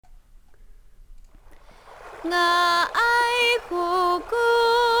nga ai kuku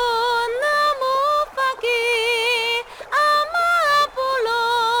namo pagi ama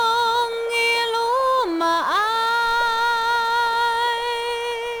pulong iluma ai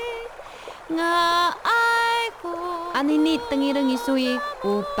nga ai ku aninit tangirang isui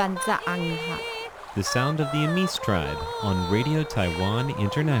upanza angha. The sound of the Amis tribe on Radio Taiwan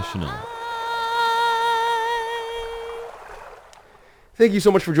International. Thank you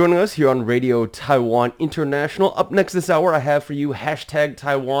so much for joining us here on Radio Taiwan International. Up next this hour, I have for you hashtag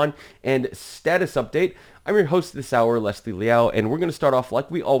Taiwan and status update. I'm your host this hour, Leslie Liao, and we're going to start off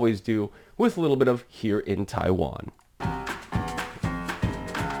like we always do with a little bit of Here in Taiwan.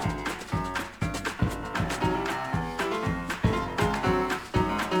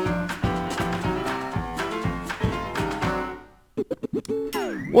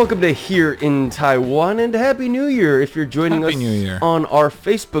 Welcome to Here in Taiwan and Happy New Year if you're joining Happy us New Year. on our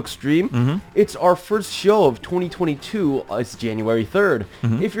Facebook stream. It's our first show of 2022. It's January 3rd.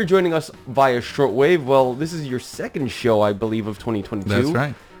 If you're joining us via shortwave, well, this is your second show, I believe, of 2022. That's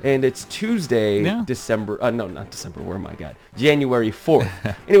right. And it's Tuesday, Yeah. January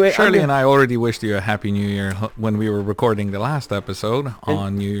 4th. Anyway, Shirley and I already wished you a Happy New Year when we were recording the last episode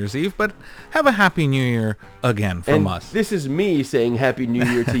on New Year's Eve, but have a Happy New Year again from us. This is me saying Happy New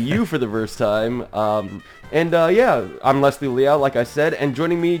Year to you for the first time. I'm Leslie Liao, like I said, and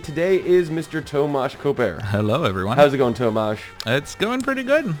joining me today is Mr. Tomasz Koper. Hello, everyone. How's it going, Tomasz? It's going pretty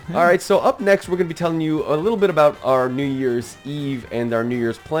good. All right, so up next, we're going to be telling you a little bit about our New Year's Eve and our New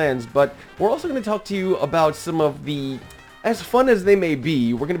Year's plans, but we're also going to talk to you about some of the, as fun as they may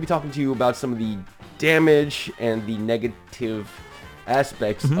be, we're going to be talking to you about some of the damage and the negative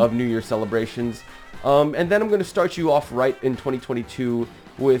aspects of New Year's celebrations. And then I'm going to start you off right in 2022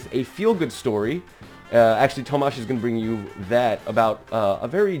 with a feel-good story. Actually, Tomasz is going to bring you that about a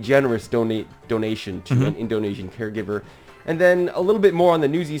very generous donation to an Indonesian caregiver. And then a little bit more on the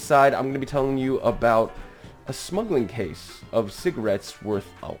newsy side, I'm going to be telling you about a smuggling case of cigarettes worth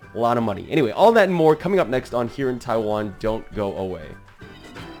a lot of money. Anyway, all that and more coming up next on Here in Taiwan. Don't go away.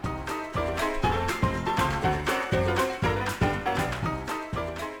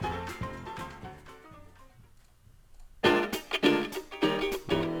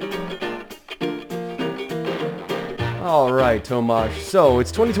 All right, Tomasz. So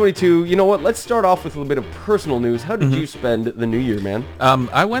it's 2022. You know what? Let's start off with a little bit of personal news. How did you spend the new year, man?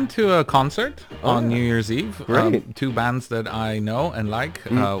 I went to a concert on yeah. New Year's Eve. Great. Two bands that I know and like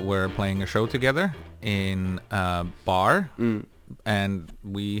were playing a show together in a bar, and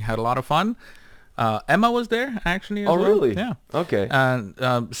we had a lot of fun. Emma was there, actually, as Oh, well. really? Yeah. Okay.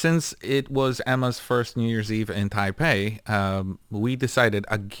 And since it was Emma's first New Year's Eve in Taipei, we decided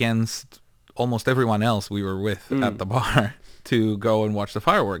against almost everyone else we were with at the bar to go and watch the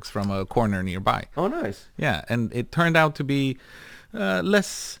fireworks from a corner nearby. Oh, nice. Yeah, and it turned out to be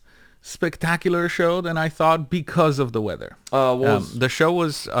less spectacular show than I thought because of the weather. The show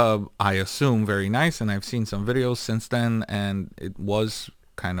was, I assume, very nice, and I've seen some videos since then, and it was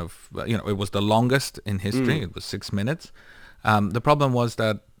kind of, it was the longest in history. It was 6 minutes. The problem was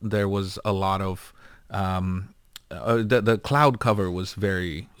that there was a lot of... the cloud cover was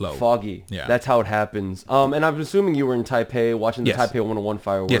very low. Foggy. Yeah. That's how it happens. And I'm assuming you were in Taipei watching the Yes. Taipei 101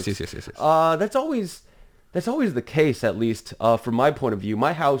 fireworks. Yes. That's always the case, at least from my point of view.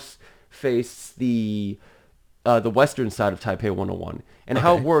 My house faced the western side of Taipei 101. And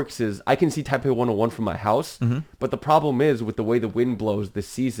how it works is I can see Taipei 101 from my house, but the problem is with the way the wind blows this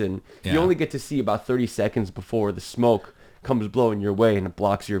season, you Yeah. only get to see about 30 seconds before the smoke comes blowing your way and it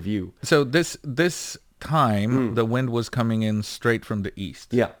blocks your view. So this time the wind was coming in straight from the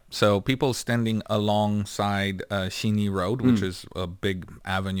east. Yeah. So people standing alongside Xinyi Road, which is a big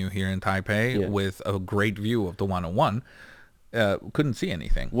avenue here in Taipei, Yeah. with a great view of the 101, couldn't see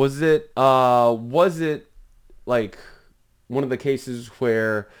anything. Was it like one of the cases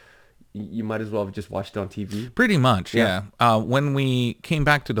where you might as well have just watched it on TV? Pretty much, Yeah. yeah. When we came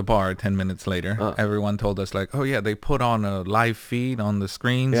back to the bar 10 minutes later, everyone told us like, oh yeah, they put on a live feed on the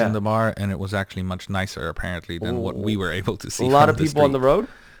screens Yeah. in the bar, and it was actually much nicer apparently than what we were able to see. A lot from of people on the street.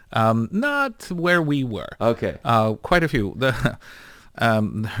 road? Not where we were. Okay. Quite a few.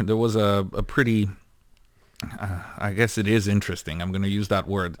 There was a pretty, I guess it is interesting. I'm going to use that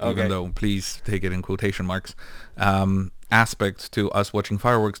word, Okay. even though please take it in quotation marks. Aspect to us watching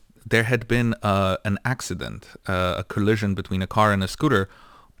fireworks. There had been an accident, a collision between a car and a scooter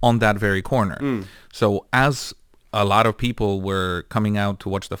on that very corner. So as a lot of people were coming out to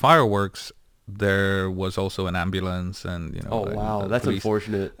watch the fireworks, there was also an ambulance, and Oh wow, that's police.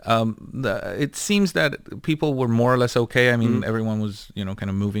 unfortunate. It seems that people were more or less okay. I mean, everyone was kind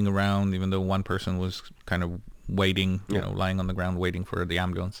of moving around, even though one person was kind of waiting, lying on the ground waiting for the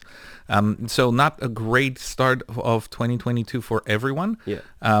ambulance. So not a great start of 2022 for everyone. Yeah.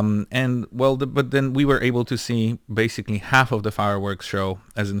 And well, but then we were able to see basically half of the fireworks show,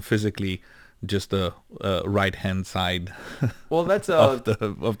 as in physically, just the right-hand side. Well, that's of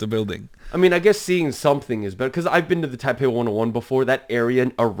the building. I mean, I guess seeing something is better, because I've been to the Taipei 101 before. That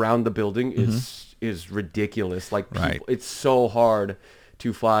area around the building is ridiculous. Like, Right. it's so hard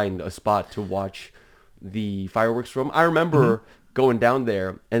to find a spot to watch the fireworks from. I remember going down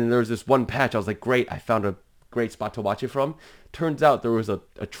there, and there was this one patch. I was like, great, I found a great spot to watch it from. Turns out there was a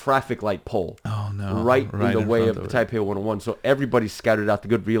traffic light pole right in the way of the Taipei 101. So everybody scattered out the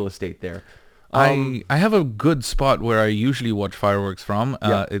good real estate there. I have a good spot where I usually watch fireworks from.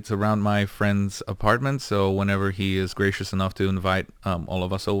 It's around my friend's apartment, so whenever he is gracious enough to invite all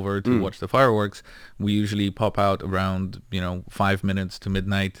of us over to watch the fireworks, we usually pop out around 5 minutes to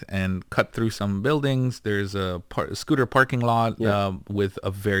midnight and cut through some buildings. There's a scooter parking lot with a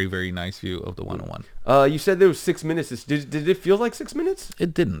very, very nice view of the 101. You said there was 6 minutes. Did it feel like 6 minutes?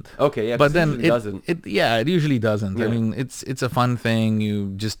 It didn't. Okay, yeah, but then it doesn't. It usually doesn't. Yeah. I mean, it's a fun thing.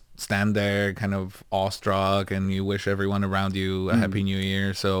 You just stand there kind of awestruck, and you wish everyone around you a happy new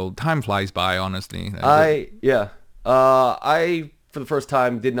year. So time flies by, honestly. I for the first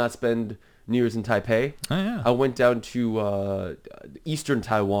time did not spend New Year's in Taipei. Oh, yeah. I went down to eastern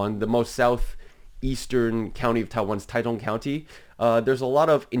Taiwan, the most southeastern county of Taiwan's Taitung County. There's a lot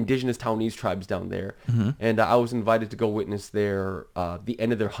of indigenous Taiwanese tribes down there, and I was invited to go witness the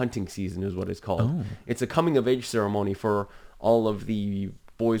end of their hunting season, is what it's called. Oh. It's a coming of age ceremony for all of the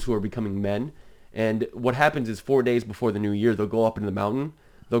boys who are becoming men. And what happens is 4 days before the new year, they'll go up in the mountain,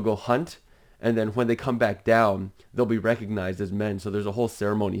 they'll go hunt, and then when they come back down, they'll be recognized as men. So there's a whole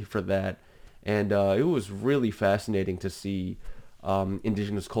ceremony for that. And it was really fascinating to see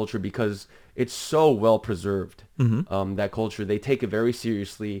indigenous culture, because it's so well preserved. That culture, they take it very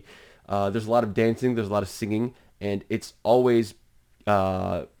seriously. There's a lot of dancing, there's a lot of singing, and it's always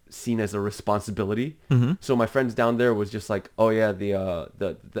seen as a responsibility. So my friends down there was just like, oh yeah,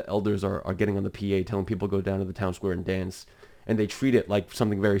 the elders are getting on the PA telling people to go down to the town square and dance, and they treat it like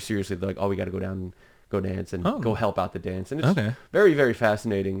something very seriously. They're like, oh, we got to go down and go dance and go help out the dance, and it's very, very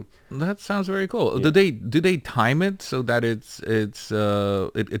fascinating. That sounds very cool. Do they time it so that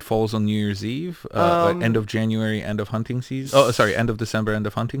it falls on New Year's Eve, end of January, end of hunting season? Oh, sorry, end of December, end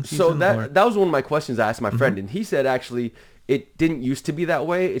of hunting season. So that was one of my questions I asked my friend, and he said actually it didn't used to be that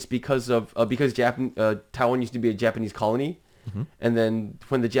way. It's because Taiwan used to be a Japanese colony, and then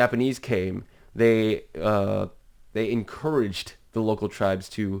when the Japanese came, they encouraged the local tribes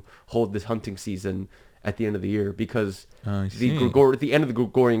to hold this hunting season at the end of the year, because the end of the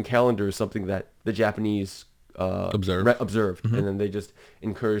Gregorian calendar is something that the Japanese observed, and then they just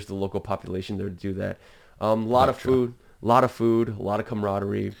encouraged the local population there to do that. A lot of food, a lot of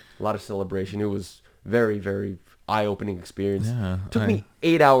camaraderie, a lot of celebration. It was very, very eye-opening experience. Took me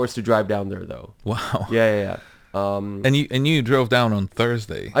 8 hours to drive down there, though. Wow. Yeah. And you drove down on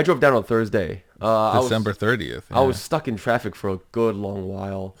Thursday. I drove down on Thursday. December 30th. I was stuck in traffic for a good long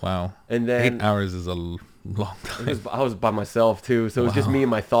while. Wow. And then 8 hours is a long time. I was by myself too, so it was just me and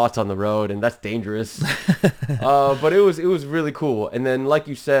my thoughts on the road, and that's dangerous. But it was really cool. And then, like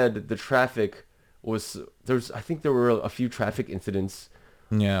you said, the traffic I think there were a few traffic incidents.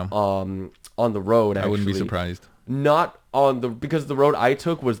 Yeah. On the road, actually. I wouldn't be surprised. Not because the road I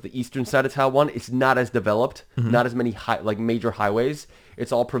took was the eastern side of Taiwan. It's not as developed, not as many major highways.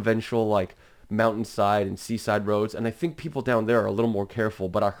 It's all provincial, like mountainside and seaside roads, and I think people down there are a little more careful.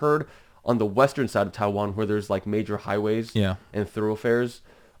 But I heard on the western side of Taiwan, where there's like major highways and thoroughfares,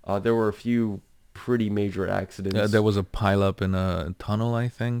 there were a few pretty major accidents. There was a pileup in a tunnel, I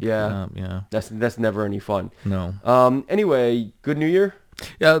think. Yeah. That's never any fun. No. Anyway, good New Year.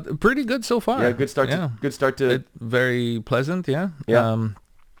 Yeah, pretty good so far. Yeah, good start to. Very pleasant. Yeah. Yeah.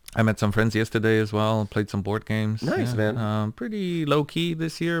 I met some friends yesterday as well. Played some board games. Nice, man. Pretty low key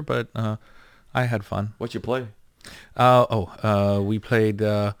this year, but I had fun. What you play? We played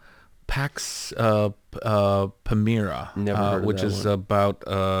PAX Pamira, Never heard of which that is one. about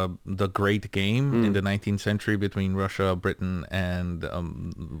the Great Game in the 19th century between Russia, Britain, and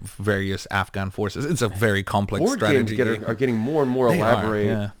various Afghan forces. It's a very complex Board games strategy game. are getting more and more They are, elaborate.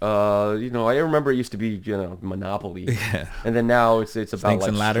 yeah. You know, I remember it used to be, you know, Monopoly. Yeah. And then now it's about Snakes like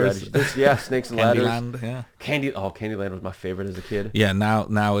and Ladders. strategy. Yeah, Snakes and Ladders. Candyland, yeah. Candyland was my favorite as a kid. Yeah,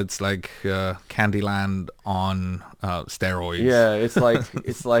 now it's like Candyland on steroids. Yeah, it's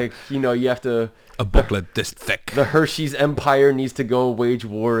like you know, you have to. A booklet this thick. The Hershey's Empire needs to go wage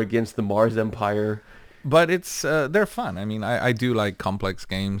war against the Mars Empire. But it's they're fun. I mean, I do like complex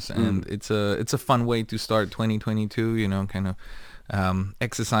games, and it's a fun way to start 2022. You know, kind of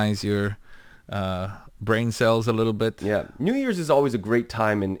exercise your brain cells a little bit. Yeah, New Year's is always a great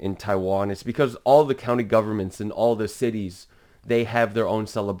time in Taiwan. It's because all the county governments and all the cities, they have their own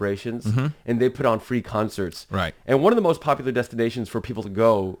celebrations, and they put on free concerts. Right. And one of the most popular destinations for people to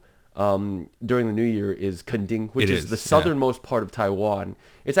go during the New Year is Kenting, which is the southernmost part of Taiwan.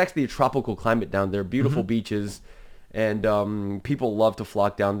 It's actually a tropical climate down there, beautiful beaches, and people love to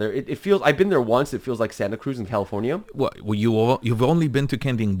flock down there. It feels, I've been there once, it feels like Santa Cruz in California. Well, you've only been to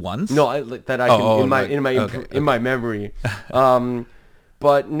Kenting once? No, in my memory.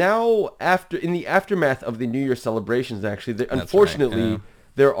 But now, in the aftermath of the New Year celebrations, actually, unfortunately,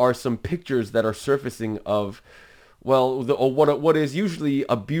 there are some pictures that are surfacing of, well, what is usually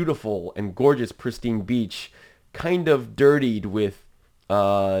a beautiful and gorgeous, pristine beach, kind of dirtied with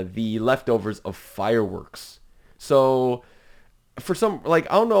the leftovers of fireworks. So, for some, like,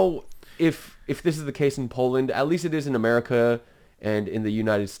 I don't know if this is the case in Poland. At least it is in America and in the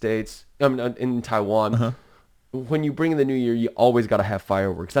United States, in Taiwan. When you bring in the New Year, you always got to have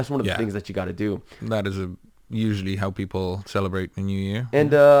fireworks. That's one of the things that you got to do. That is usually how people celebrate the New Year.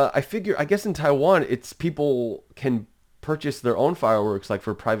 And I guess in Taiwan, it's people can purchase their own fireworks, like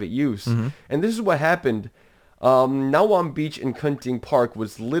for private use. And this is what happened. Nawam Beach in Kenting Park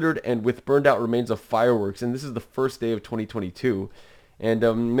was littered and with burned out remains of fireworks. And this is the first day of 2022.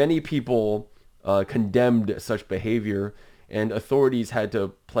 And many people condemned such behavior, and authorities had to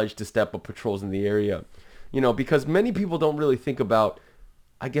pledge to step up patrols in the area. You know, because many people don't really think about,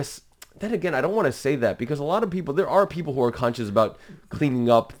 I guess, then again, I don't want to say that, because a lot of people, there are people who are conscious about cleaning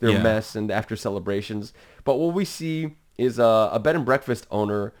up their mess and after celebrations. But what we see is a bed and breakfast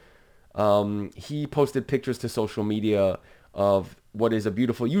owner. He posted pictures to social media of what is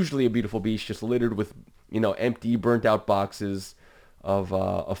usually a beautiful beach, just littered with, you know, empty, burnt out boxes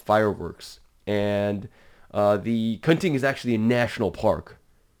of fireworks. And the Kenting is actually a national park.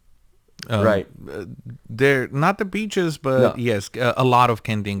 Right. They're not the beaches, but yes, a lot of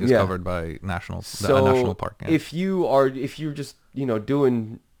Kenting is covered by a national park. Yeah. If you're just, you know,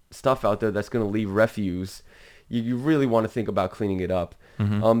 doing stuff out there that's going to leave refuse, you really want to think about cleaning it up.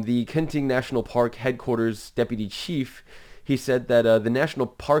 The Kenting National Park headquarters deputy chief, he said that the National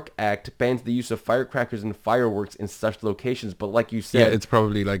Park Act bans the use of firecrackers and fireworks in such locations. But like you said, it's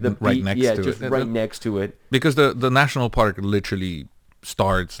probably like right next to it. Yeah, just right next to it. Because the national park literally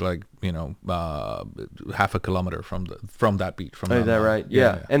starts like, you know, half a kilometer from that beach. Is that right?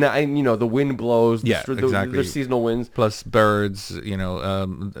 Yeah. And you know, the wind blows. Exactly. There's seasonal winds. Plus birds. You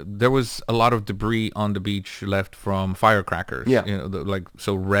know, there was a lot of debris on the beach left from firecrackers. Yeah. You know,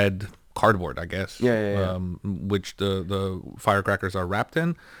 so red cardboard, I guess. Yeah. Which the firecrackers are wrapped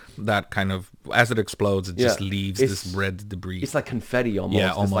in. That kind of, as it explodes, it just leaves this red debris. It's like confetti almost.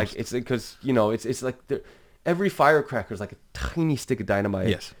 Yeah, almost. It's because, you know, it's like every firecracker is like a tiny stick of dynamite.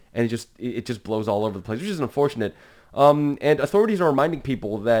 Yes. And it just blows all over the place, which is unfortunate. And authorities are reminding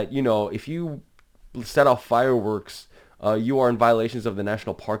people that, you know, if you set off fireworks, you are in violations of the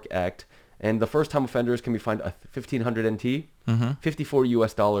National Park Act. And the first-time offenders can be fined $1,500 NT,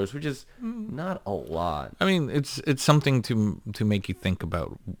 $54, which is not a lot. I mean, it's something to make you think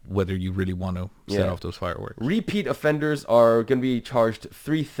about whether you really want to set off those fireworks. Repeat offenders are going to be charged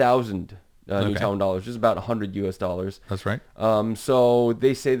 3,000 New Taiwan dollars, just about $100. That's right. So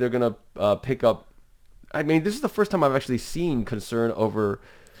they say they're going to pick up. I mean, this is the first time I've actually seen concern over,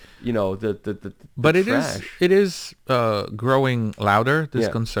 you know, the but it trash. is growing louder, this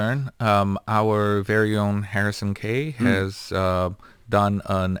concern. Our very own Harrison Kay has done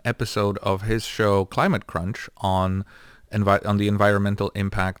an episode of his show Climate Crunch on the environmental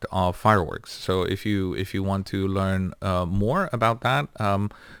impact of fireworks. So if you want to learn more about that,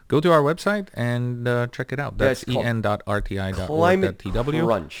 go to our website and check it out. That's en.rti.org.tw. Climate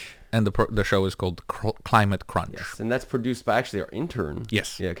Crunch. And the show is called Climate Crunch. Yes, and that's produced by actually our intern.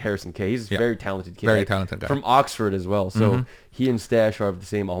 Yes. Yeah, Harrison Kay. He's a very talented kid. Very talented guy. From Oxford as well. So he and Stash are of the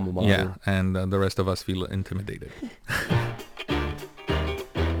same alma mater. Yeah, and the rest of us feel intimidated.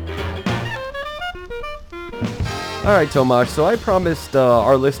 All right, Tomasz. So I promised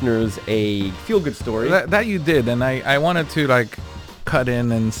our listeners a feel-good story. That you did, and I wanted to like cut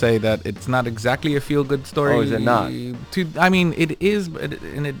in and say that it's not exactly a feel-good story. Oh, is it not? I mean, it is, but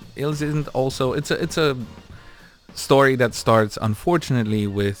it isn't also. It's a story that starts, unfortunately,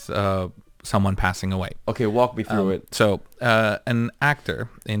 with someone passing away. Okay, walk me through it. So, an actor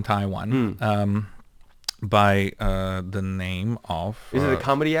in Taiwan, by the name of... Is it a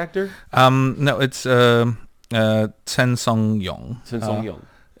comedy actor? No, it's Chen Song-yong. Chen Song-yong.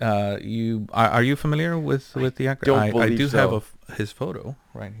 Are you familiar with the actor? Don't I believe do so. have his photo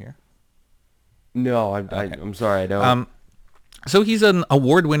right here. No, I'm sorry, I don't. So he's an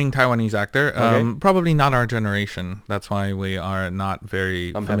award-winning Taiwanese actor. Okay. Probably not our generation. That's why we are not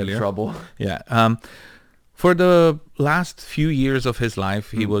very I'm familiar. having trouble. Yeah. For the last few years of his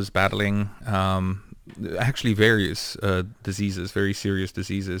life, he was battling actually various diseases, very serious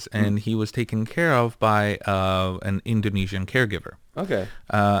diseases, and he was taken care of by an Indonesian caregiver. Okay.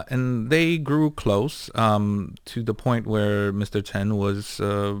 And they grew close to the point where Mr. Chen was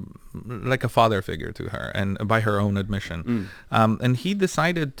like a father figure to her, and by her own admission. And he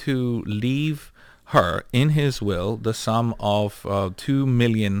decided to leave her, in his will, the sum of 2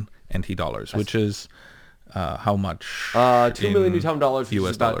 million NT dollars, which is how much? 2 million New Taiwan dollars, which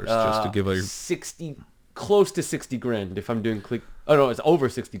US is about, dollars, just to give a 60, close to 60 grand. If I'm doing click, oh no, it's over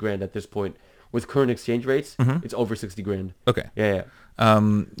 60 grand at this point with current exchange rates. It's over 60 grand. Okay. Yeah.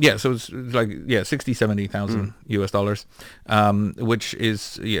 Yeah, so it's like 60,000-70,000 US dollars, which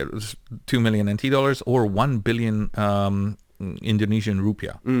is it was 2 million NT dollars or 1 billion Indonesian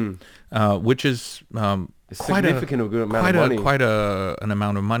rupiah, which is quite significant amount of money. Quite an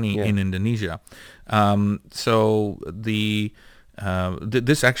amount of money in Indonesia. So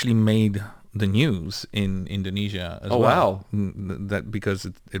this actually made the news in Indonesia as well. Wow. That because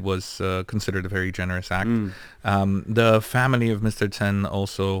it was considered a very generous act. The family of Mr. Chen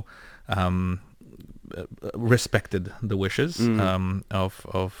also respected the wishes of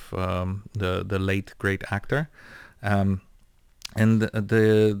the late great actor, and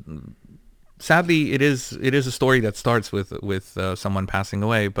sadly it is a story that starts with someone passing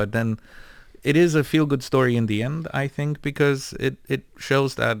away, but then it is a feel-good story in the end, I think, because it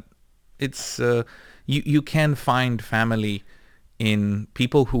shows that it's you can find family in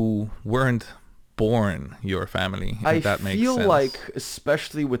people who weren't born your family, if that makes sense. I feel like,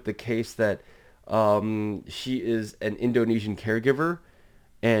 especially with the case that she is an Indonesian caregiver,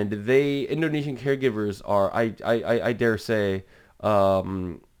 and Indonesian caregivers are, I dare say,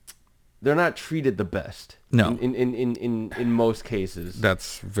 they're not treated the best. No. In most cases.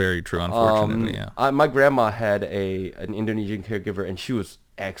 That's very true, unfortunately. My grandma had an Indonesian caregiver, and she was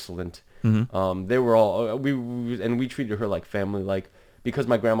excellent. They were all we treated her like family. Like, because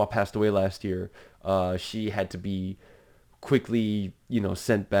my grandma passed away last year, she had to be quickly,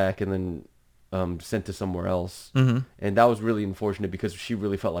 sent back and then sent to somewhere else. And that was really unfortunate because she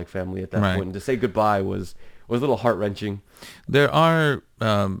really felt like family at that point. And to say goodbye was a little heart-wrending. There are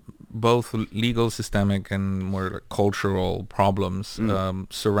both legal, systemic, and more cultural problems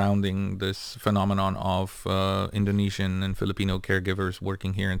surrounding this phenomenon of Indonesian and Filipino caregivers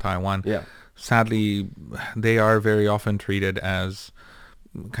working here in Taiwan. Yeah. Sadly, they are very often treated as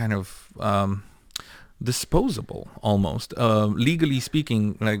kind of disposable, almost. Legally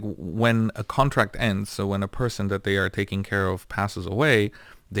speaking, like when a contract ends, so when a person that they are taking care of passes away,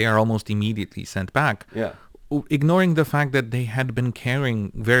 they are almost immediately sent back. Yeah. Ignoring the fact that they had been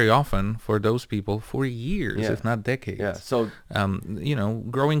caring very often for those people for years, if not decades. Yeah. So,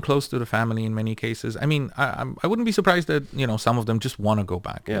 growing close to the family in many cases. I mean, I wouldn't be surprised that some of them just want to go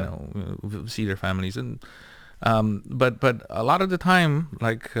back, see their families, and but a lot of the time,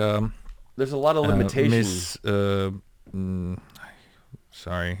 like there's a lot of limitations.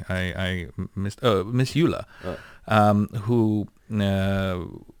 Sorry, I missed Miss Eula, who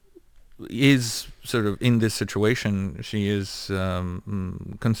is sort of in this situation. She is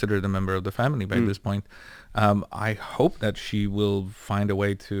considered a member of the family by this point. I hope that she will find a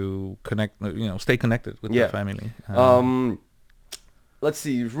way to connect, stay connected with the family. Let's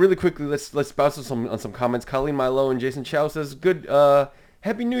see, really quickly. Let's bounce on some comments. Colleen Milo and Jason Chow says, "Good,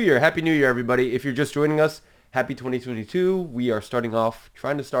 Happy New Year, everybody! If you're just joining us, happy 2022. We are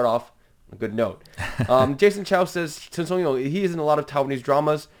trying to start off on a good note." Jason Chow says, Chen Song-yong, he is in a lot of Taiwanese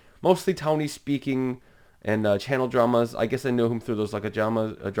dramas. Mostly Taiwanese speaking and channel dramas. I guess I know him through those like a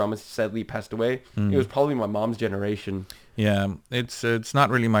drama. Sadly passed away. It was probably my mom's generation. Yeah, it's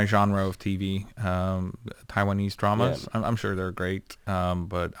not really my genre of TV. Taiwanese dramas. Yeah. I'm sure they're great,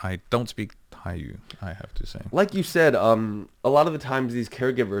 but I don't speak Taiyu, I have to say. Like you said, a lot of the times these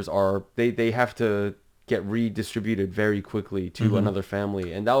caregivers they have to get redistributed very quickly to another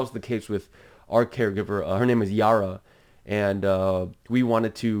family. And that was the case with our caregiver. Her name is Yara. And we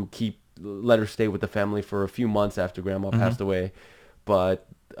wanted to let her stay with the family for a few months after Grandma passed away. But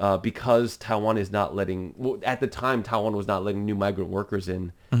because Taiwan is not letting, at the time, Taiwan was not letting new migrant workers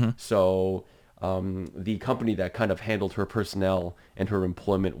in. So the company that kind of handled her personnel and her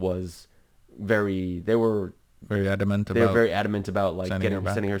employment was they were very adamant about like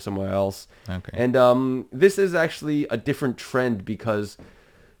sending her somewhere else. Okay. And this is actually a different trend because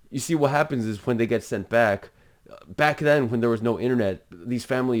you see what happens is when they get sent back then when there was no internet, these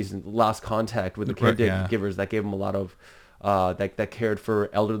families lost contact with the caregivers that gave them a lot of that cared for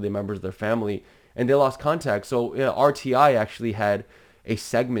elderly members of their family, and they lost contact. So RTI actually had a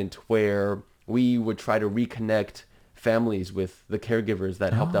segment where we would try to reconnect families with the caregivers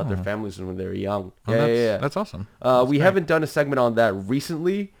that helped out their families when they were young. That's awesome. We haven't done a segment on that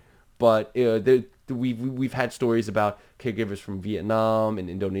recently, but we've had stories about caregivers from Vietnam and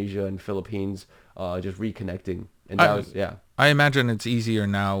Indonesia and Philippines just reconnecting, and that was I imagine it's easier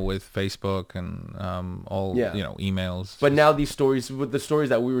now with Facebook and emails. But now the stories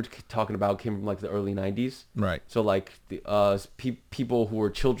that we were talking about came from like the early 90s. Right. So like the people who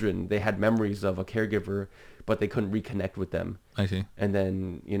were children, they had memories of a caregiver, but they couldn't reconnect with them. I see. And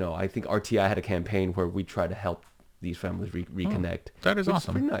then I think RTI had a campaign where we try to help these families reconnect. That is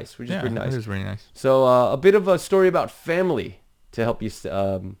awesome. Which is pretty nice. It is very nice. So a bit of a story about family to help you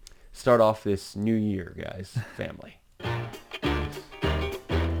start off this new year, guys. Family.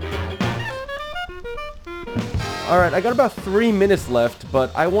 All right, I got about 3 minutes left,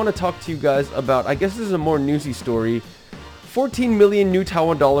 but I want to talk to you guys about, I guess this is a more newsy story. 14 million new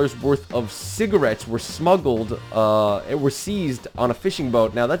Taiwan dollars worth of cigarettes were smuggled, were seized on a fishing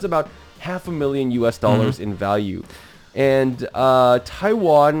boat. Now, that's about $500,000 US in value. And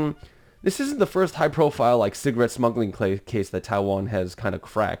Taiwan, this isn't the first high-profile like cigarette smuggling case that Taiwan has kind of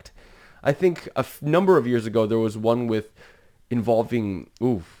cracked. I think a number of years ago, there was one involving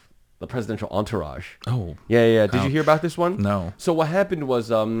the presidential entourage. Oh. Yeah. Did you hear about this one? No. So what happened was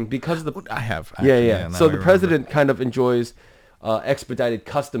because I have. Actually, yeah. So the president kind of enjoys expedited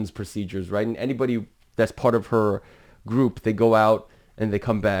customs procedures, right? And anybody that's part of her group, they go out and they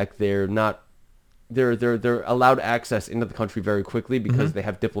come back. They're allowed access into the country very quickly because they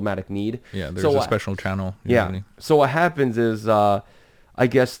have diplomatic need. Yeah, there's a special channel. Usually. Yeah. So what happens is I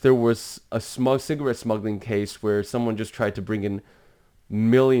guess there was a cigarette smuggling case where someone just tried to bring in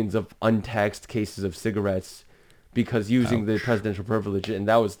millions of untaxed cases of cigarettes because using the presidential privilege, and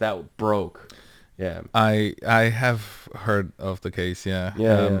that broke. Yeah, I have heard of the case. Yeah.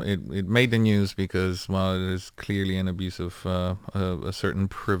 It made the news because it is clearly an abuse of a certain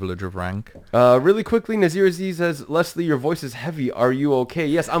privilege of rank. Really quickly, Nazir Aziz says, Leslie, your voice is heavy. Are you okay?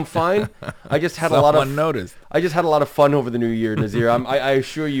 Yes, I'm fine. I just had a lot of fun over the new year, Nazir. I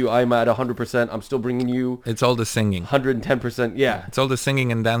assure you, I'm at 100%. I'm still bringing you. It's all the singing. 110%. Yeah. It's all the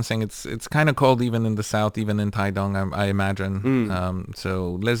singing and dancing. It's kind of cold even in the south, even in Taidong, I imagine.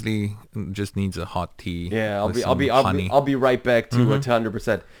 So Leslie just needs a hot tea. Yeah, I'll be right back to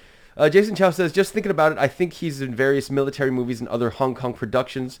 100%. Jason Chow says, just thinking about it, I think he's in various military movies and other Hong Kong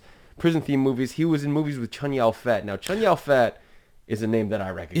productions, prison theme movies. He was in movies with Chun Yao Fat. Now, Chun Yao Fat is a name that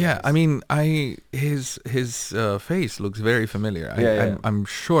I recognize. Yeah, I mean, his face looks very familiar. I'm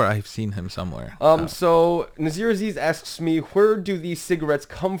sure I've seen him somewhere. So Nazir Aziz asks me, where do these cigarettes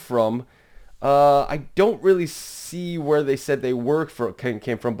come from? I don't really see where they said they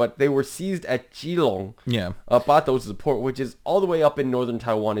came from, but they were seized at Keelung. Yeah. Bato is the port, which is all the way up in northern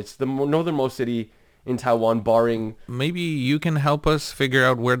Taiwan. It's the northernmost city in Taiwan, barring... Maybe you can help us figure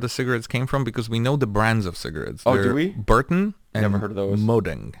out where the cigarettes came from, because we know the brands of cigarettes. Oh, do we? Burton and never heard of those.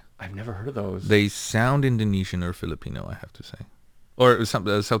 Modeng. I've never heard of those. They sound Indonesian or Filipino, I have to say. Or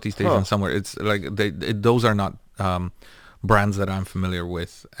Southeast Asian somewhere. It's like those are not brands that I'm familiar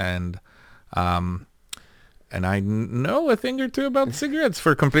with, and I know a thing or two about cigarettes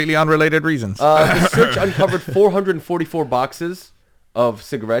for completely unrelated reasons. The search uncovered 444 boxes of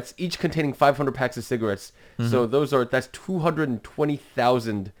cigarettes, each containing 500 packs of cigarettes. So that's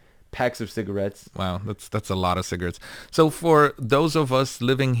 220,000 packs of cigarettes. Wow, that's a lot of cigarettes. So for those of us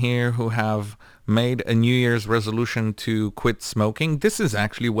living here who have made a New Year's resolution to quit smoking, this is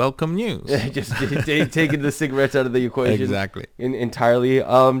actually welcome news. Just taking the cigarettes out of the equation. Exactly. Entirely.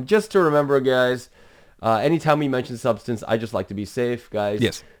 Just to remember, guys, anytime we mention substance, I just like to be safe, guys.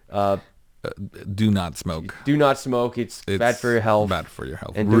 Yes. Do not smoke. Do not smoke. It's bad for your health. Bad for your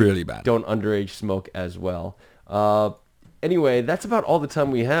health. And really bad. Don't underage smoke as well. Anyway, that's about all the time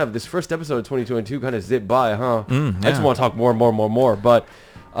we have. This first episode of 2022 kind of zipped by, huh? Yeah. I just want to talk more. But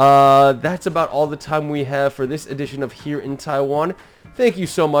That's about all the time we have for this edition of Here in Taiwan. Thank you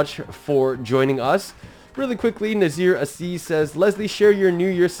so much for joining us. Really quickly, Nazir Aziz says, Leslie, share your New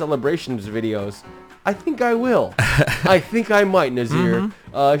Year celebrations videos. I think I will. I think I might, Nazir.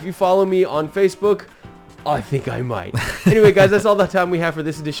 If you follow me on Facebook, I think I might. Anyway, guys, that's all the time we have for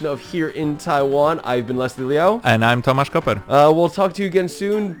this edition of Here in Taiwan. I've been Leslie Liao. And I'm Tomasz Koper. We'll talk to you again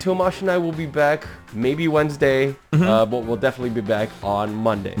soon. Tomasz and I will be back maybe Wednesday, but we'll definitely be back on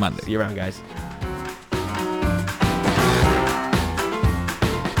Monday. See you around, guys.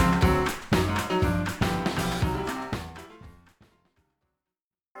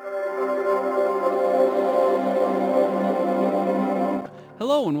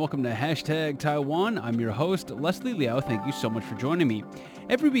 Hello and welcome to Hashtag Taiwan. I'm your host, Leslie Liao. Thank you so much for joining me.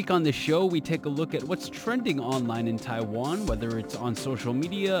 Every week on this show, we take a look at what's trending online in Taiwan, whether it's on social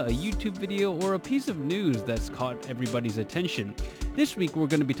media, a YouTube video, or a piece of news that's caught everybody's attention. This week, we're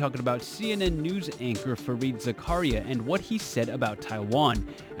going to be talking about CNN News anchor Fareed Zakaria and what he said about Taiwan.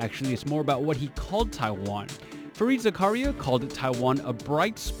 Actually, it's more about what he called Taiwan. Fareed Zakaria called Taiwan a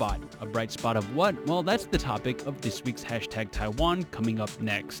bright spot. A bright spot of what? Well, that's the topic of this week's Hashtag Taiwan coming up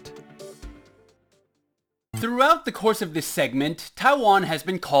next. Throughout the course of this segment, Taiwan has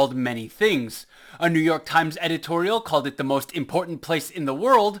been called many things. A New York Times editorial called it the most important place in the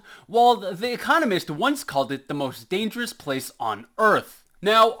world, while The Economist once called it the most dangerous place on Earth.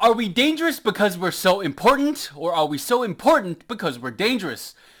 Now, are we dangerous because we're so important, or are we so important because we're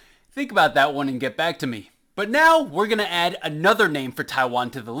dangerous? Think about that one and get back to me. But now we're going to add another name for Taiwan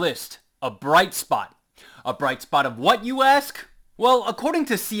to the list, a bright spot. A bright spot of what, you ask? Well, according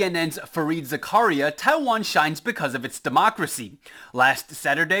to CNN's Fareed Zakaria, Taiwan shines because of its democracy. Last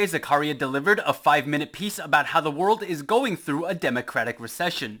Saturday, Zakaria delivered a 5-minute piece about how the world is going through a democratic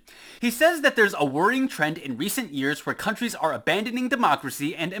recession. He says that there's a worrying trend in recent years where countries are abandoning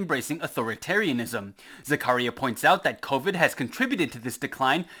democracy and embracing authoritarianism. Zakaria points out that COVID has contributed to this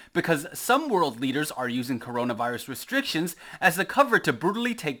decline because some world leaders are using coronavirus restrictions as a cover to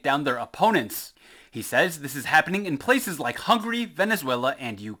brutally take down their opponents. He says this is happening in places like Hungary, Venezuela,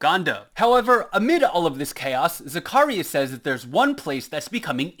 and Uganda. However, amid all of this chaos, Zakaria says that there's one place that's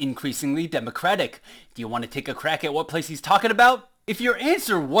becoming increasingly democratic. Do you want to take a crack at what place he's talking about? If your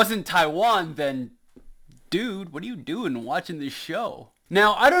answer wasn't Taiwan, then dude, what are you doing watching this show?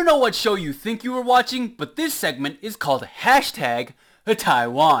 Now, I don't know what show you think you were watching, but this segment is called Hashtag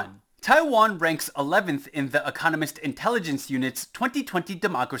Taiwan. Taiwan ranks 11th in the Economist Intelligence Unit's 2020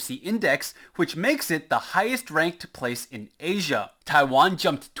 Democracy Index, which makes it the highest ranked place in Asia. Taiwan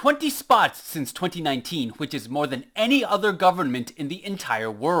jumped 20 spots since 2019, which is more than any other government in the entire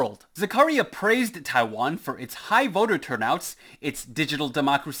world. Zakaria praised Taiwan for its high voter turnouts, its digital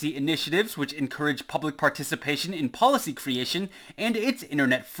democracy initiatives which encourage public participation in policy creation, and its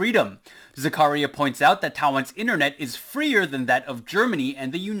internet freedom. Zakaria points out that Taiwan's internet is freer than that of Germany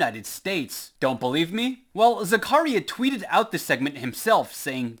and the United States. Don't believe me? Well, Zakaria tweeted out the segment himself,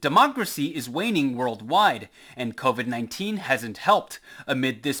 saying, "Democracy is waning worldwide, and COVID-19 hasn't helped.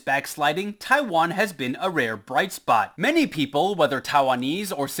 Amid this backsliding, Taiwan has been a rare bright spot." Many people, whether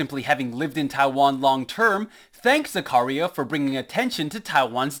Taiwanese or simply having lived in Taiwan long term, thank Zakaria for bringing attention to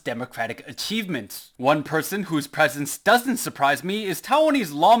Taiwan's democratic achievements. One person whose presence doesn't surprise me is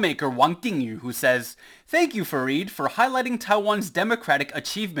Taiwanese lawmaker Wang Dingyu, who says, "Thank you, Fareed, for highlighting Taiwan's democratic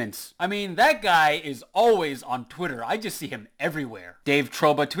achievements." I mean, that guy is always on Twitter. I just see him everywhere. Dave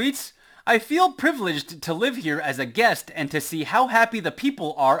Troba tweets, "I feel privileged to live here as a guest and to see how happy the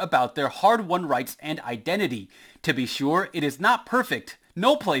people are about their hard-won rights and identity. To be sure, it is not perfect.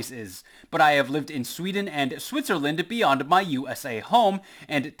 No place is. But I have lived in Sweden and Switzerland beyond my USA home,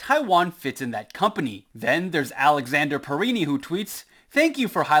 and Taiwan fits in that company." Then there's Alexander Perini who tweets, "Thank you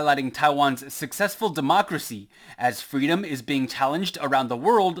for highlighting Taiwan's successful democracy. As freedom is being challenged around the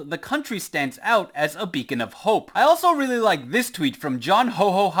world, the country stands out as a beacon of hope." I also really like this tweet from John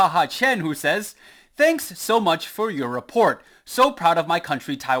Ho Ho Ha Ha Chen, who says, "Thanks so much for your report. So proud of my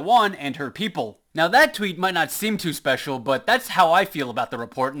country Taiwan and her people." Now that tweet might not seem too special, but that's how I feel about the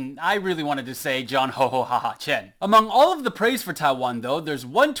report, and I really wanted to say John Ho Ho Ha Ha Chen. Among all of the praise for Taiwan though, there's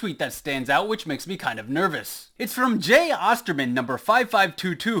one tweet that stands out which makes me kind of nervous. It's from Jay Osterman number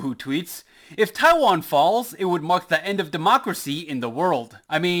 5522 who tweets, "If Taiwan falls, it would mark the end of democracy in the world."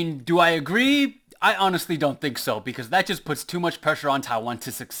 I mean, do I agree? I honestly don't think so, because that just puts too much pressure on Taiwan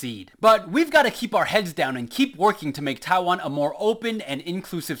to succeed. But we've got to keep our heads down and keep working to make Taiwan a more open and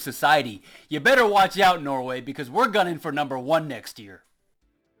inclusive society. You better watch out, Norway, because we're gunning for #1 next year.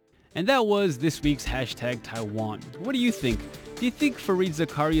 And that was this week's hashtag Taiwan. What do you think? Do you think Fareed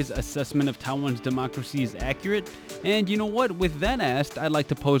Zakaria's assessment of Taiwan's democracy is accurate? And you know what? With that asked, I'd like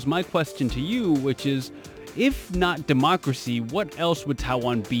to pose my question to you, which is, if not democracy, what else would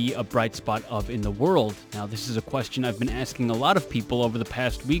Taiwan be a bright spot of in the world? Now, this is a question I've been asking a lot of people over the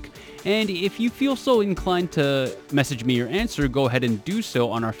past week, and if you feel so inclined to message me your answer, go ahead and do so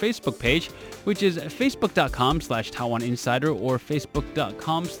on our Facebook page, which is facebook.com/Taiwan Insider or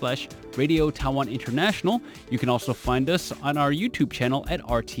facebook.com/Radio Taiwan International. You can also find us on our YouTube channel at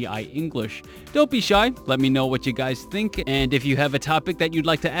RTI English. Don't be shy. Let me know what you guys think. And if you have a topic that you'd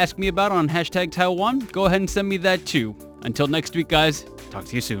like to ask me about on hashtag Taiwan, go ahead and send me that too. Until next week, guys. Talk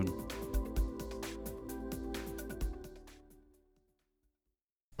to you soon.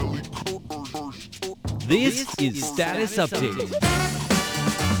 This is Status Update.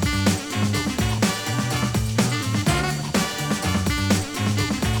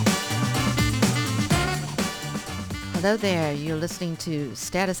 Hello there, you're listening to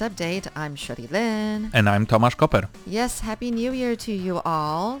Status Update. I'm Shirley Lin. And I'm Tomasz Koper. Yes, Happy New Year to you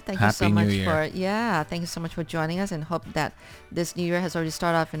all. Thank you so much thank you so much for joining us, and hope that this new year has already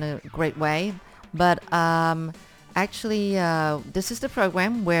started off in a great way. But actually, this is the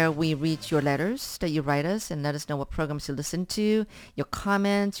program where we read your letters that you write us and let us know what programs you listen to, your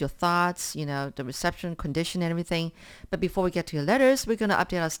comments, your thoughts, you know, the reception condition and everything. But before we get to your letters, we're going to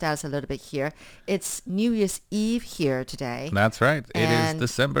update our status a little bit here. It's New Year's Eve here today. That's right. It is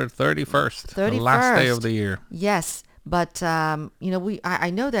December 31st, the last day of the year. Yes. But, you know, I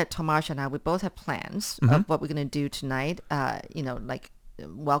know that Tomasz and I, we both have plans of what we're going to do tonight, you know, like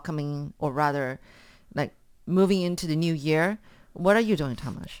welcoming, or rather like moving into the new year. What are you doing,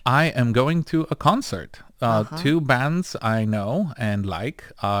 Tomasz? I am going to a concert. Two bands I know and like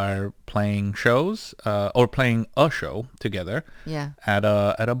are playing shows, or playing a show together at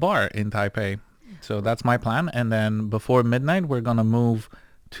a bar in Taipei. So that's my plan. And then before midnight, we're going to move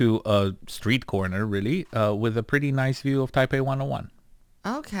to a street corner, really, with a pretty nice view of Taipei 101.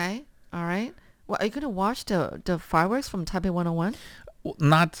 Okay. All right. Well, are you going to watch the fireworks from Taipei 101?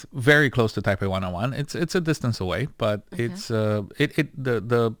 Not very close to Taipei 101. It's a distance away, but it's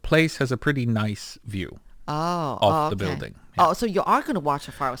the place has a pretty nice view of the building. Yeah. Oh, so you are going to watch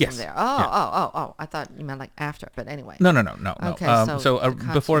the fireworks from there? Oh! I thought you meant like after, but anyway. No. Okay, so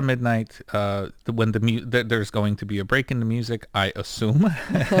before midnight, when there's going to be a break in the music, I assume.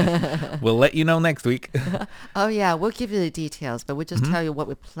 We'll let you know next week. Oh yeah, we'll give you the details, but we'll just tell you what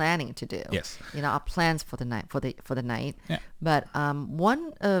we're planning to do. Yes. You know, our plans for the night, for the night. Yeah. But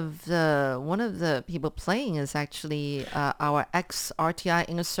one of the people playing is actually our ex RTI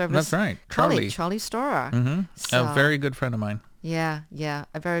English Service. That's right, Charlie Storer. So, a very good friend of mine. Yeah,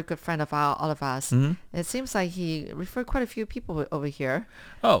 a very good friend of all of us. It seems like he referred quite a few people over here.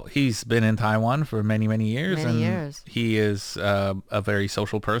 Oh, he's been in Taiwan for many years. Many years. He is a very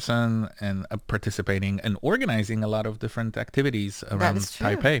social person and participating and organizing a lot of different activities around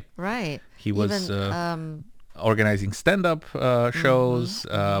Taipei. Right. He was organizing stand-up shows,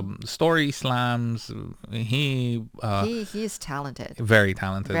 story slams. He is talented. Very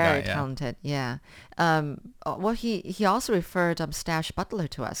talented. Very guy, talented. Yeah. Well, he also referred Stash Butler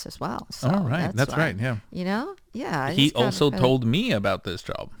to us as well. So that's right. Yeah. You know. Yeah. He also told me about this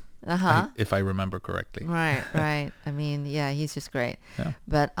job. Uh-huh. If I remember correctly. Right. I mean, yeah, he's just great. Yeah.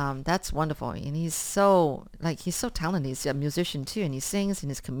 But that's wonderful. And he's so talented. He's a musician too, and he sings, and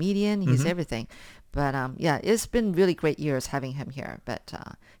he's a comedian. He's everything. But yeah, it's been really great years having him here. But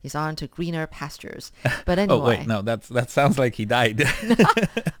he's on to greener pastures. But anyway. Oh wait, no, that sounds like he died.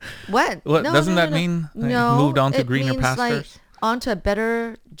 What? What no, doesn't no, that no. mean? No, moved on to it greener means pastures. Like onto a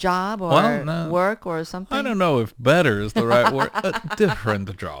better job or work or something. I don't know if better is the right word. A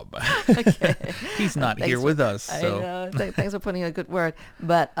different job. Okay. He's not here with us. So. I know. Thanks for putting a good word.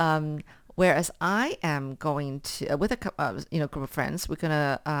 But whereas I am going to with a group of friends, we're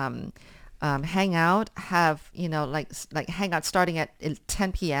gonna hang out, have like hang out starting at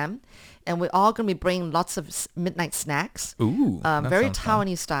 10 p.m. and we're all gonna be bringing lots of midnight snacks. Ooh, very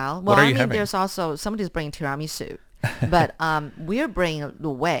Taiwanese style. What Well, are you having? There's also somebody's bringing tiramisu. But we're bringing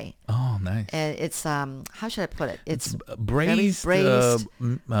lu wei. Oh, nice. And it's how should I put it? It's braised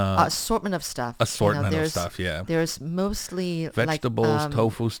assortment of stuff. Assortment of stuff, yeah. There's mostly vegetables,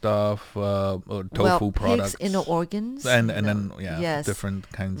 tofu stuff, or tofu products, pigs' inner organs, and then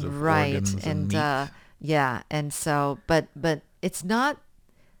different kinds of organs and meat. And so but it's not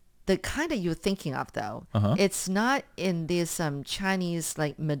the kind that you're thinking of, though. It's not in this Chinese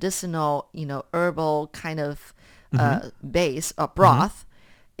like medicinal, herbal kind of base or broth.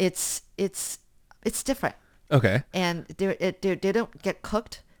 It's different. Okay. And they don't get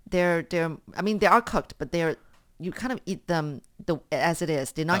cooked. they're I mean, they are cooked, but you kind of eat them as it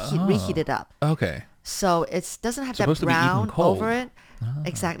is. They're not reheated up. Okay. So it doesn't have Supposed that to be eaten brown cold. over it.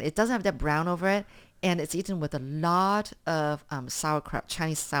 Exactly. It doesn't have that brown over it. And it's eaten with a lot of sauerkraut,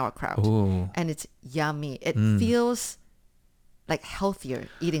 Chinese sauerkraut. Ooh. And it's yummy. It feels like healthier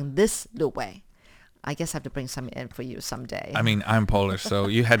eating this the way. I guess I have to bring some in for you someday. I mean, I'm Polish, so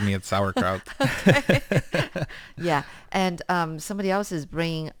you had me at sauerkraut. Yeah. And somebody else is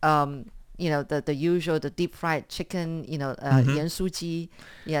bringing, the usual, the deep fried chicken, yan su ji.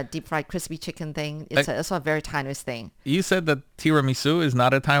 Yeah, deep fried crispy chicken thing. It's also a very Taiwanese thing. You said that tiramisu is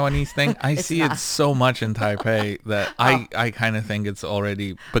not a Taiwanese thing. I see it so much in Taipei that I kind of think it's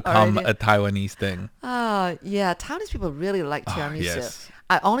already become a Taiwanese thing. Oh, yeah. Taiwanese people really like tiramisu. Yes.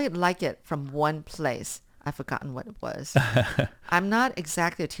 I only like it from one place. I've forgotten what it was. I'm not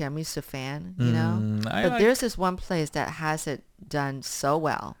exactly a tiramisu fan, but there's this one place that has it done so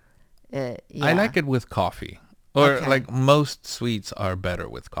well. Yeah. I like it with coffee. Or like most sweets are better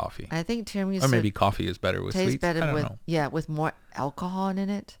with coffee. I think tiramisu Or maybe coffee is better with tastes sweets. better I don't with know. with more alcohol in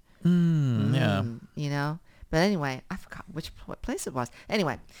it. Yeah. But anyway, I forgot what place it was.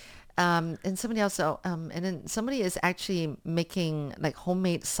 Anyway, and somebody else. And then somebody is actually making like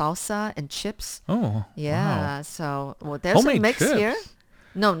homemade salsa and chips. Oh. Yeah. Wow. So there's Homemade a mix chips? here.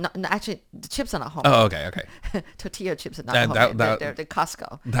 No, actually, the chips are not homemade. Oh, okay. Tortilla chips are not That- homemade. that- They're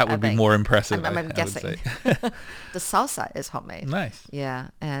Costco. That would be more impressive. I'm I would guessing. say. The salsa is homemade. Nice. Yeah,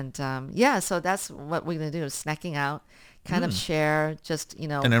 and so that's what we're gonna do: is snacking out, kind of share, just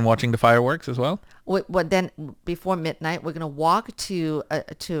And then watching the fireworks as well? Then before midnight, we're gonna walk to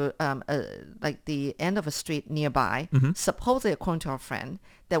like the end of a street nearby, supposedly according to our friend,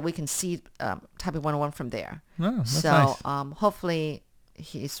 that we can see Taipei 101 from there. Oh, that's so nice. hopefully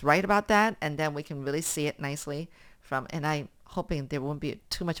he's right about that, and then we can really see it nicely from. And I'm hoping there won't be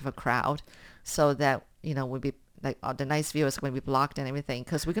too much of a crowd, so that we'll be like the nice view is going to be blocked and everything,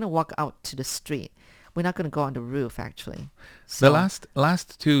 because we're gonna walk out to the street. We're not going to go on the roof, actually. So, The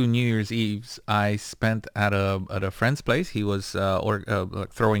last two New Year's Eves I spent at a friend's place. He was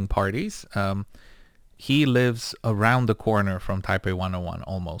like throwing parties. He lives around the corner from Taipei 101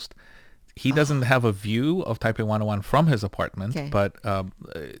 almost. He doesn't have a view of Taipei 101 from his apartment, but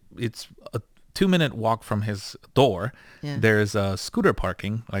it's a 2-minute walk from his door. Yeah. There's a scooter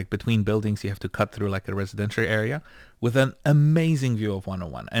parking, like between buildings. You have to cut through like a residential area with an amazing view of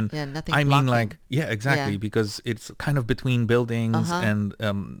 101. And nothing I mean, blocking. like, yeah, exactly, Yeah. because it's kind of between buildings and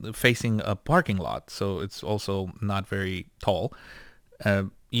facing a parking lot. So it's also not very tall.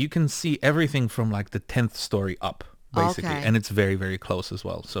 You can see everything from like the 10th story up, basically. Okay. And it's very, very close as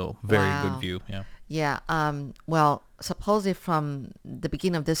well. So very good view. Yeah. Yeah. Well, supposedly from the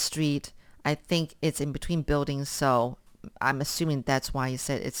beginning of this street, I think it's in between buildings, so I'm assuming that's why he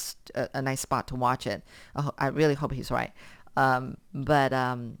said it's a nice spot to watch it. I really hope he's right. But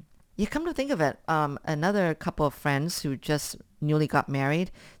you come to think of it, another couple of friends who just newly got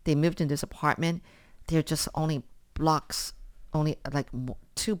married, they moved in this apartment. They're just only like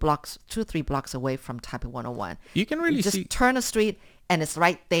 2 or 3 blocks away from Taipei 101. You can really just see... turn a street and it's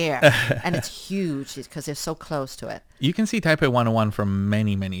right there. And it's huge because they're so close to it. You can see Taipei 101 from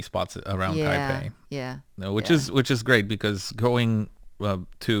many, many spots around Taipei. Yeah. Which is great, because going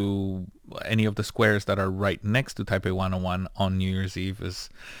to any of the squares that are right next to Taipei 101 on New Year's Eve is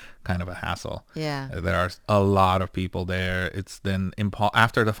kind of a hassle. Yeah. There are a lot of people there. It's then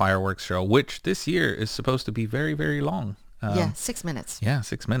after the fireworks show, which this year is supposed to be very, very long. 6 minutes. Yeah,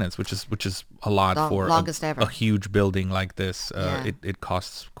 6 minutes, which is a lot for longest ever. a huge building like this. Yeah. It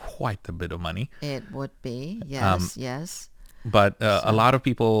costs quite a bit of money. It would be, yes, yes. But a lot of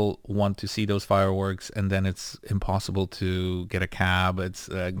people want to see those fireworks, and then it's impossible to get a cab. It's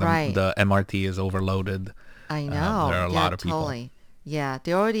Right. the MRT is overloaded. I know. There are a lot of people. Totally. Yeah,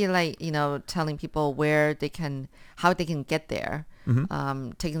 they're already like telling people how they can get there.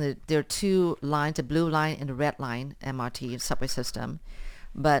 Taking there are 2 lines, the blue line and the red line MRT subway system,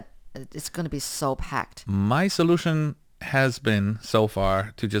 but it's going to be so packed. My solution has been so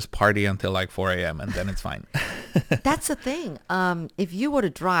far to just party until like 4 a.m. and then it's fine. That's the thing. If you were to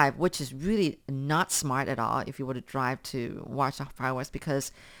drive, which is really not smart at all, if you were to drive to watch the fireworks,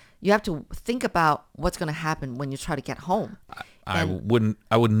 because you have to think about what's going to happen when you try to get home. I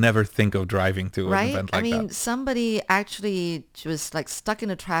would never think of driving to an event like I mean, that. somebody actually was like stuck in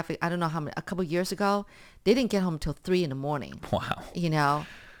the traffic. I don't know how many, a couple of years ago. They didn't get home till 3 a.m. Wow.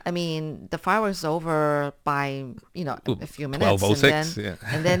 I mean, the fireworks over by, a few minutes. 12:06,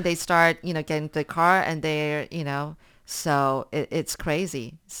 and then they start, getting to the car and they're, so it's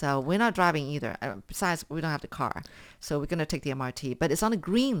crazy. So we're not driving either. Besides, we don't have the car. So we're going to take the MRT. But it's on the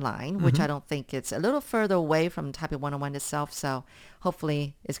Green Line, which I don't think it's a little further away from Taipei 101 itself. So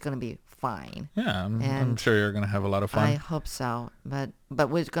hopefully it's going to be fine. Yeah, I'm sure you're going to have a lot of fun. I hope so. But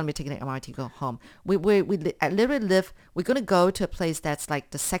we're going to be taking the MRT to go home. I literally live, we're going to go to a place that's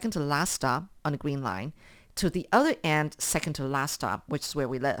like the second to last stop on the Green Line, to the other end, second to last stop, which is where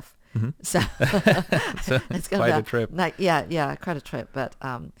we live. So it's going quite to a trip. quite a trip. But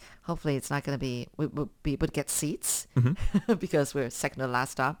hopefully it's not going to be, we'll be able to get seats because we're second to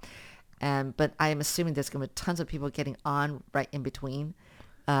last stop. But I am assuming there's going to be tons of people getting on right in between.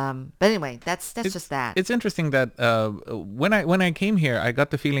 But anyway, that's just that. It's interesting that when I came here, I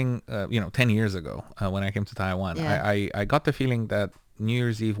got the feeling, 10 years ago when I came to Taiwan, I got the feeling that New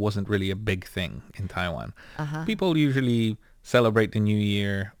Year's Eve wasn't really a big thing in Taiwan. People usually celebrate the New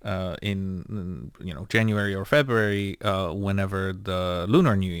Year in January or February whenever the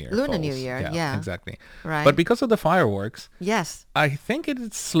Lunar New Year falls. New Year, yeah. Exactly. Right. But because of the fireworks, yes, I think it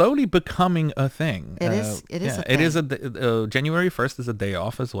is slowly becoming a thing. It is a thing. It is January 1st is a day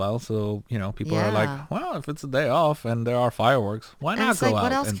off as well, so people are like, well, if it's a day off and there are fireworks, why not go out and party?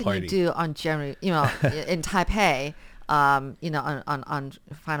 What else can you do on January, in Taipei, on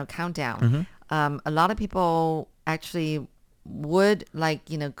Final Countdown? A lot of people actually would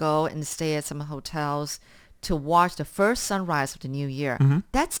go and stay at some hotels to watch the first sunrise of the new year.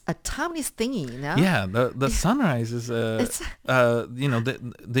 That's a Taiwanese thingy, Yeah, the sunrise is the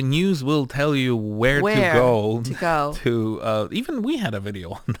news will tell you where to go to even we had a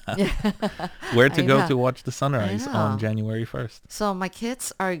video on that. Where to go to watch the sunrise on January 1st. So my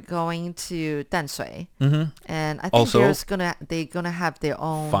kids are going to Danshui, and I think also, they're gonna have their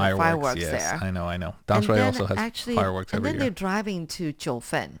own fireworks there. Yes, I know. Danshui also has fireworks every year. And then they're driving to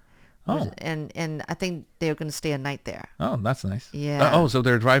Jiufen. Oh. And I think they're going to stay a night there. Oh, that's nice. Yeah. So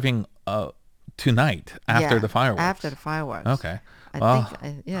they're driving tonight after the fireworks. After the fireworks. Okay. I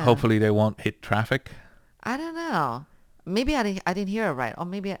think. Hopefully they won't hit traffic. I don't know. Maybe I didn't hear it right, or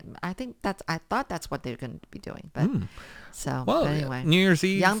maybe I thought that's what they're going to be doing. But but anyway, New Year's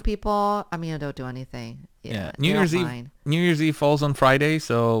Eve. Young people, they'll do anything. Yeah. New Year's Eve falls on Friday,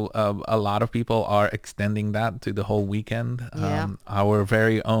 so a lot of people are extending that to the whole weekend. Our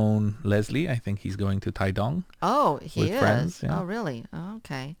very own Leslie, I think he's going to Taidong. Oh, he is. Friends, yeah. Oh, really? Oh,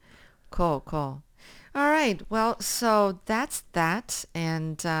 okay. Cool. All right. Well, so that's that,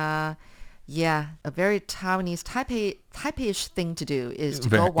 and a very Taiwanese, Taipei-ish thing to do is to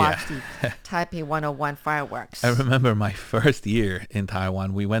go watch the Taipei 101 fireworks. I remember my first year in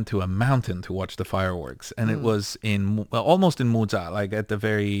Taiwan, we went to a mountain to watch the fireworks, and it was almost in Muzha, like at the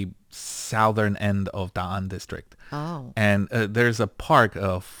very southern end of Da'an district. Oh. And there's a park,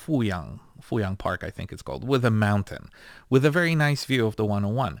 Fuyang Park, I think it's called, with a mountain, with a very nice view of the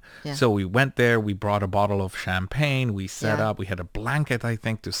 101. Yeah. So we went there, we brought a bottle of champagne, we set up, we had a blanket, I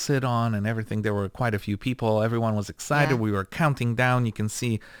think, to sit on and everything. There were quite a few people. Everyone was excited. We were counting down. You can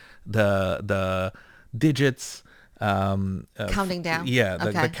see the digits. Counting down? Yeah,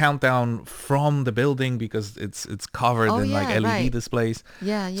 the countdown from the building because it's covered in LED displays.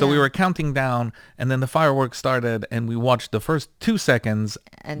 Yeah. So we were counting down, and then the fireworks started, and we watched the first 2 seconds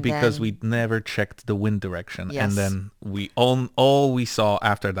because we never checked the wind direction. Yes. And then all we saw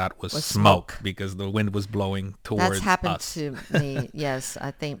after that was smoke because the wind was blowing towards us. That's happened to me, yes,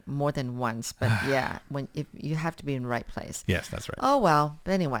 I think more than once. But if you have to be in the right place. Yes, that's right. Oh, well,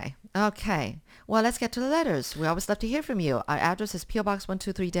 but anyway. Okay. Well, let's get to the letters. We always love to hear from you. Our address is PO Box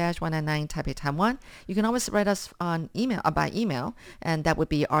 123-199 Taipei, Taiwan. You can always write us on email by email, and that would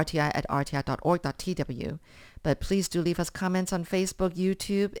be rti@rti.org.tw. But please do leave us comments on Facebook,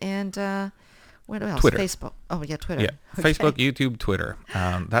 YouTube, and what else? Twitter. Facebook. Oh, yeah, Twitter. Yeah, okay. Facebook, YouTube, Twitter.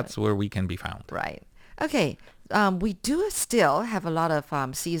 That's where we can be found. Right. Okay. We do still have a lot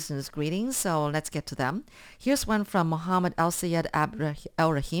of season's greetings, so let's get to them. Here's one from Mohammed Al-Sayed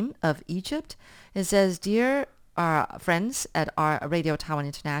Al-Rahim of Egypt. It says, Dear friends at our Radio Taiwan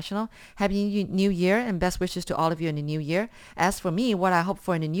International, Happy New Year and best wishes to all of you in the new year. As for me, what I hope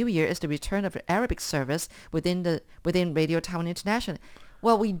for in the new year is the return of Arabic service within Radio Taiwan International.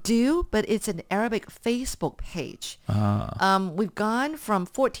 Well, we do, but it's an Arabic Facebook page. We've gone from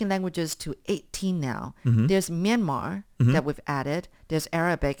 14 languages to 18 now. There's Myanmar that we've added. There's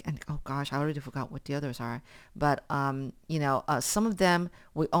Arabic, and oh gosh, I already forgot what the others are. But some of them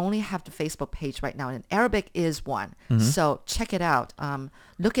we only have the Facebook page right now, and Arabic is one. So check it out.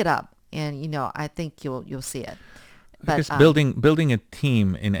 Look it up, and I think you'll see it. Because building a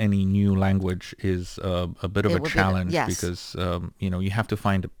team in any new language is a bit of a challenge because you have to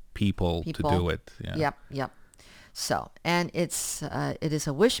find people to do it. Yeah. Yep. So, and it is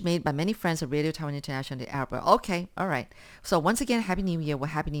a wish made by many friends of Radio Taiwan International in the Arab world. Okay, all right. So once again, Happy New Year. Well,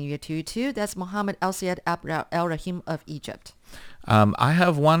 Happy New Year to you too. That's Mohammed El-Sayed El-Rahim of Egypt. I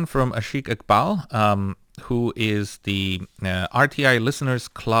have one from Ashik Iqbal, who is the RTI Listeners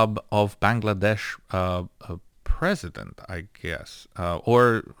Club of Bangladesh president, I guess.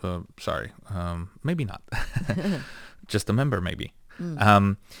 Maybe not. Just a member, maybe.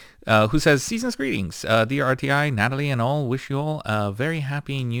 Who says, season's greetings. Dear RTI, Natalie and all, wish you all a very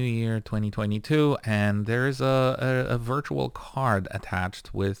happy New Year 2022. And there is a virtual card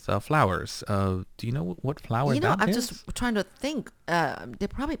attached with flowers. Do you know what flower that is? I'm just trying to think. They're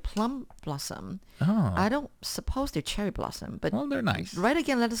probably plum blossom. Oh. I don't suppose they're cherry blossom. But well, they're nice. Write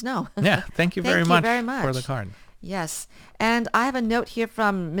again, let us know. Yeah, thank you very much for the card. Yes. And I have a note here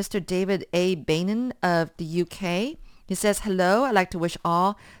from Mr. David A. Bainan of the UK. He says, hello, I'd like to wish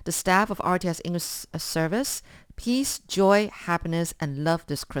all the staff of RTI's English service peace, joy, happiness, and love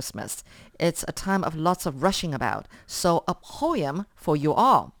this Christmas. It's a time of lots of rushing about, so a poem for you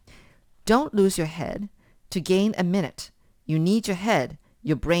all. Don't lose your head to gain a minute. You need your head,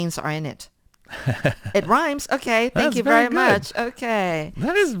 your brains are in it. It rhymes. Okay, thank you very much. Okay.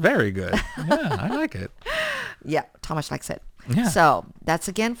 That is very good. Yeah, I like it. Yeah, Thomas likes it. Yeah. So that's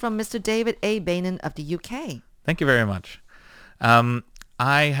again from Mr. David A. Bainan of the UK. Thank you very much. I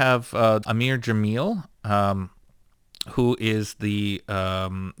have Amir Jamil, who is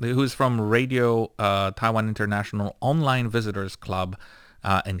who's from Radio Taiwan International Online Visitors Club,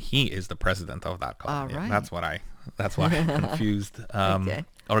 and he is the president of that club. All right. That's why I confused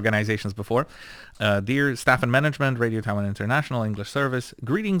organizations before. Dear staff and management, Radio Taiwan International English Service,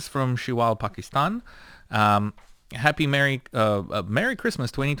 greetings from Shiwal, Pakistan. Happy Merry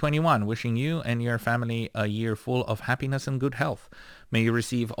Christmas 2021. Wishing you and your family a year full of happiness and good health. May you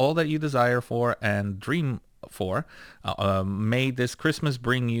receive all that you desire for and dream for. May this Christmas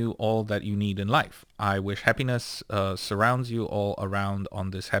bring you all that you need in life. I wish happiness surrounds you all around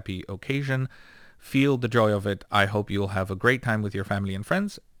on this happy occasion. Feel the joy of it. I hope you'll have a great time with your family and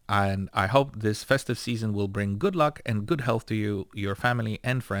friends. And I hope this festive season will bring good luck and good health to you, your family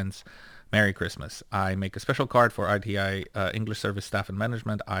and friends. Merry Christmas. I make a special card for RTI English Service staff and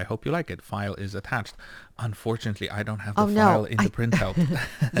management. I hope you like it. File is attached. Unfortunately, I don't have the file in the printout.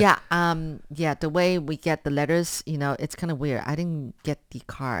 Yeah, the way we get the letters, it's kind of weird. I didn't get the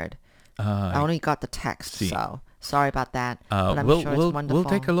card. I only got the text, so sorry about that. But I'm sure it's wonderful. We'll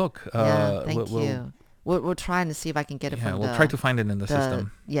take a look. Thank you. We'll try and see if I can get it from we'll try to find it in the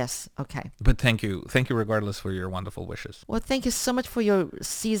system. Yes, okay. But thank you regardless for your wonderful wishes. Well, thank you so much for your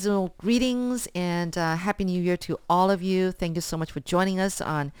seasonal greetings and Happy New Year to all of you. Thank you so much for joining us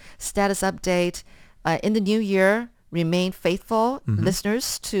on Status Update. In the new year, remain faithful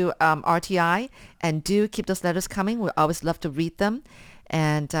listeners to RTI and do keep those letters coming. We always love to read them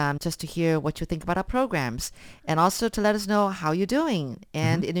and just to hear what you think about our programs and also to let us know how you're doing.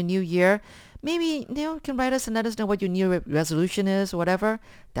 And in the new year, maybe you can write us and let us know what your new resolution is or whatever.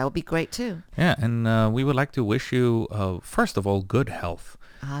 That would be great too. Yeah, and we would like to wish you, first of all, good health.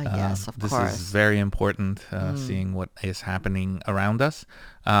 Yes, of course. This is very important, seeing what is happening around us,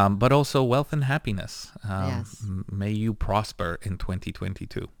 but also wealth and happiness. Yes. May you prosper in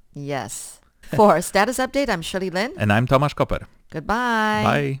 2022. Yes. For Status Update, I'm Shirley Lin. And I'm Tomasz Koper.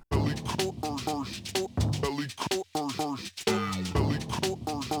 Goodbye. Bye.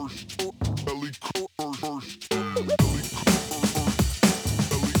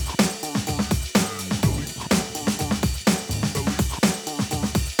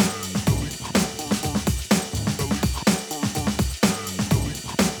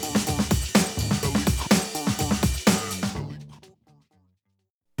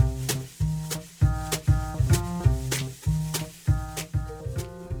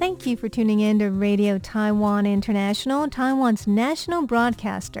 Thank you for tuning in to Radio Taiwan International, Taiwan's national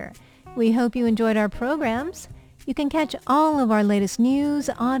broadcaster. We hope you enjoyed our programs. You can catch all of our latest news,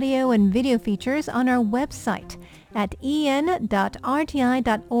 audio, and video features on our website at en.rti.org.tw.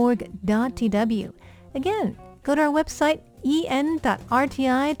 Again, go to our website en.rti.org.tw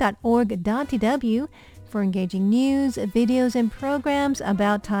for engaging news, videos, and programs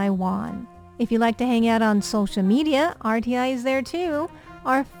about Taiwan. If you'd like to hang out on social media, RTI is there too.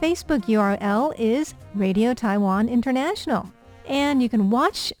 Our Facebook URL is Radio Taiwan International. And you can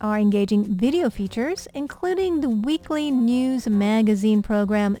watch our engaging video features, including the weekly news magazine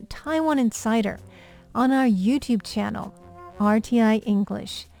program Taiwan Insider, on our YouTube channel, RTI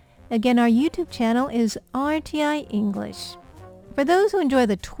English. Again, our YouTube channel is RTI English. For those who enjoy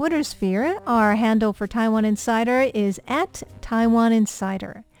the Twitter sphere, our handle for Taiwan Insider is @Taiwan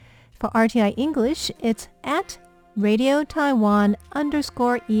Insider. For RTI English, it's Radio Taiwan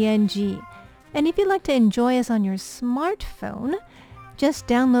 _ENG. And if you'd like to enjoy us on your smartphone, just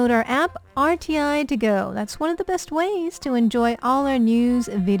download our app, RTI To Go. That's one of the best ways to enjoy all our news,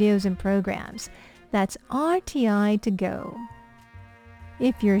 videos, and programs. That's RTI To Go.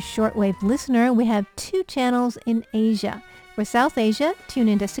 If you're a shortwave listener, we have 2 channels in Asia. For South Asia, tune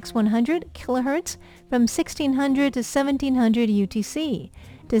into 6100 kilohertz from 1600 to 1700 UTC.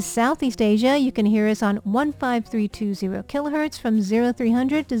 To Southeast Asia, you can hear us on 15320 kilohertz from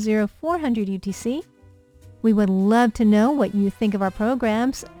 0300 to 0400 UTC. We would love to know what you think of our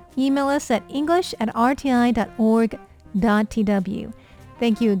programs. Email us at english@rti.org.tw.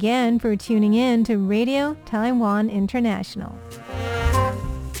 Thank you again for tuning in to Radio Taiwan International.